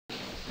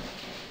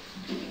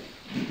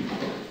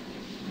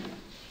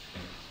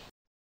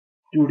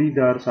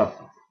ਚੂੜੀਦਾਰ ਸੱਪ।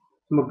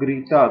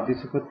 ਸਮੱਗਰੀ: ਧਾਤ ਦੀ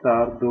ਸਖਤ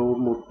ਤਾਰ, 2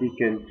 ਮੋਤੀ,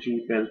 ਕੈਂਚੀ,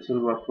 ਪੈਨਸਿਲ,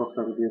 ਵੱਖ-ਵੱਖ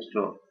ਰੰਗ ਦੀਆਂ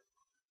ਸਟ੍ਰॉ।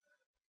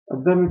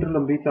 ਅੱਧਾ ਮੀਟਰ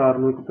ਲੰਬੀ ਤਾਰ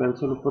ਨੂੰ ਇੱਕ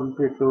ਪੈਨਸਿਲ ਉੱਪਰ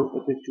ਲਪੇਟੋ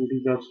ਅਤੇ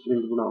ਚੂੜੀਦਾਰ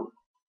ਸਪਰਿੰਗ ਬਣਾਓ।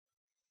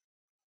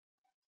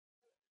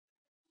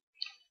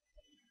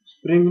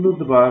 ਸਪਰਿੰਗ ਨੂੰ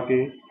ਦਬਾ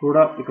ਕੇ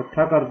ਥੋੜ੍ਹਾ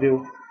ਇਕੱਠਾ ਕਰ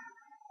ਦਿਓ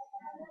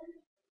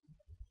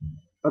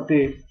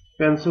ਅਤੇ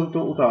ਪੈਨਸਿਲ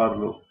ਤੋਂ ਉਤਾਰ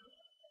ਲਓ।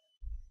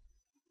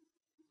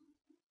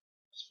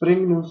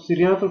 ਸਪਰਿੰਗ ਨੂੰ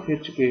ਸਿਰਿਆਂ ਤੋਂ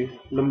ਖਿੱਚ ਕੇ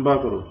ਲੰਬਾ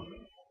ਕਰੋ।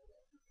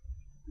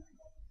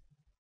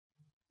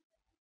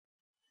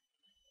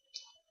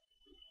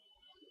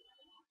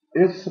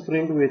 ਇਸ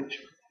ਸਪਰਿੰਗ ਵਿੱਚ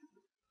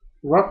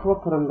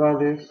ਵੱਖ-ਵੱਖ ਰੰਗਾਂ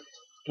ਦੇ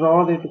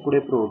ਸਟ੍ਰॉ ਦੇ ਟੁਕੜੇ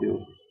ਪਰੋ ਦਿਓ,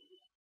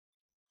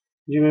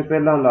 ਜਿਵੇਂ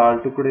ਪਹਿਲਾਂ ਲਾਲ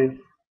ਟੁਕੜੇ,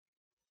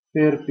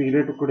 ਫਿਰ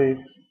ਪੀਲੇ ਟੁਕੜੇ,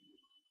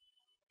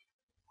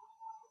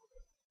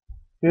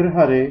 ਫਿਰ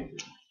ਹਰੇ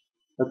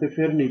ਅਤੇ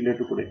ਫਿਰ ਨੀਲੇ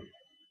ਟੁਕੜੇ।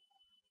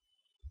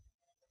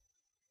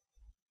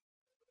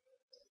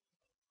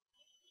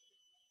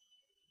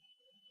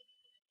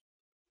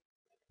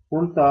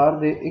 ਹੁਣ ਤਾਰ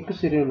ਦੇ ਇੱਕ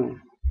ਸਿਰੇ ਨੂੰ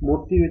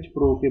ਮੋਤੀ ਵਿੱਚ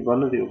ਪਰੋ ਕੇ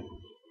ਬੰਨ੍ਹ ਦਿਓ।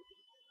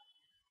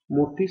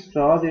 ਮੋਤੀ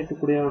ਸਟ੍ਰॉ ਦੇ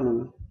ਟੁਕੜਿਆਂ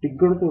ਨੂੰ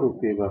ਡਿੱਗਣ ਤੋਂ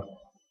ਰੋਕੇਗਾ।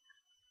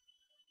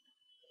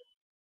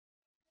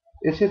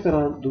 ਇਸੇ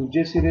ਤਰ੍ਹਾਂ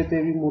ਦੂਜੇ ਸਿਰੇ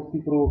ਤੇ ਵੀ ਮੋਤੀ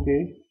ਪਰੋ ਕੇ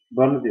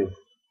ਬੰਨ੍ਹ ਦਿਓ।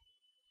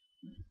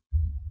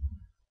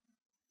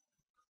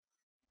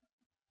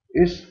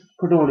 ਇਸ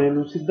ਖਿਡੌਣੇ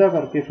ਨੂੰ ਸਿੱਧਾ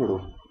ਕਰਕੇ ਫੜੋ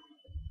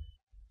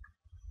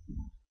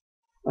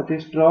ਅਤੇ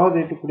ਸਟ੍ਰॉ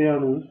ਦੇ ਟੁਕੜਿਆਂ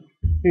ਨੂੰ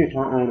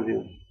ਹੇਠਾਂ ਆਉਣ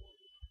ਦਿਓ।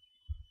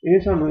 ਇਹ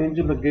ਸਾਨੂੰ ਇੰਝ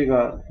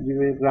ਲੱਗੇਗਾ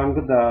ਜਿਵੇਂ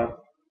ਰੰਗਦਾਰ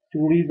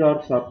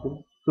ਚੂੜੀਦਾਰ ਸੱਪ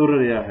ਤੁਰ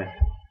ਰਿਹਾ ਹੈ।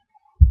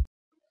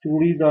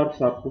 ਚੂੜੀਦਾਰ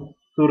ਸੱਪ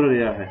ਤੁਰ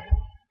ਰਿਹਾ ਹੈ।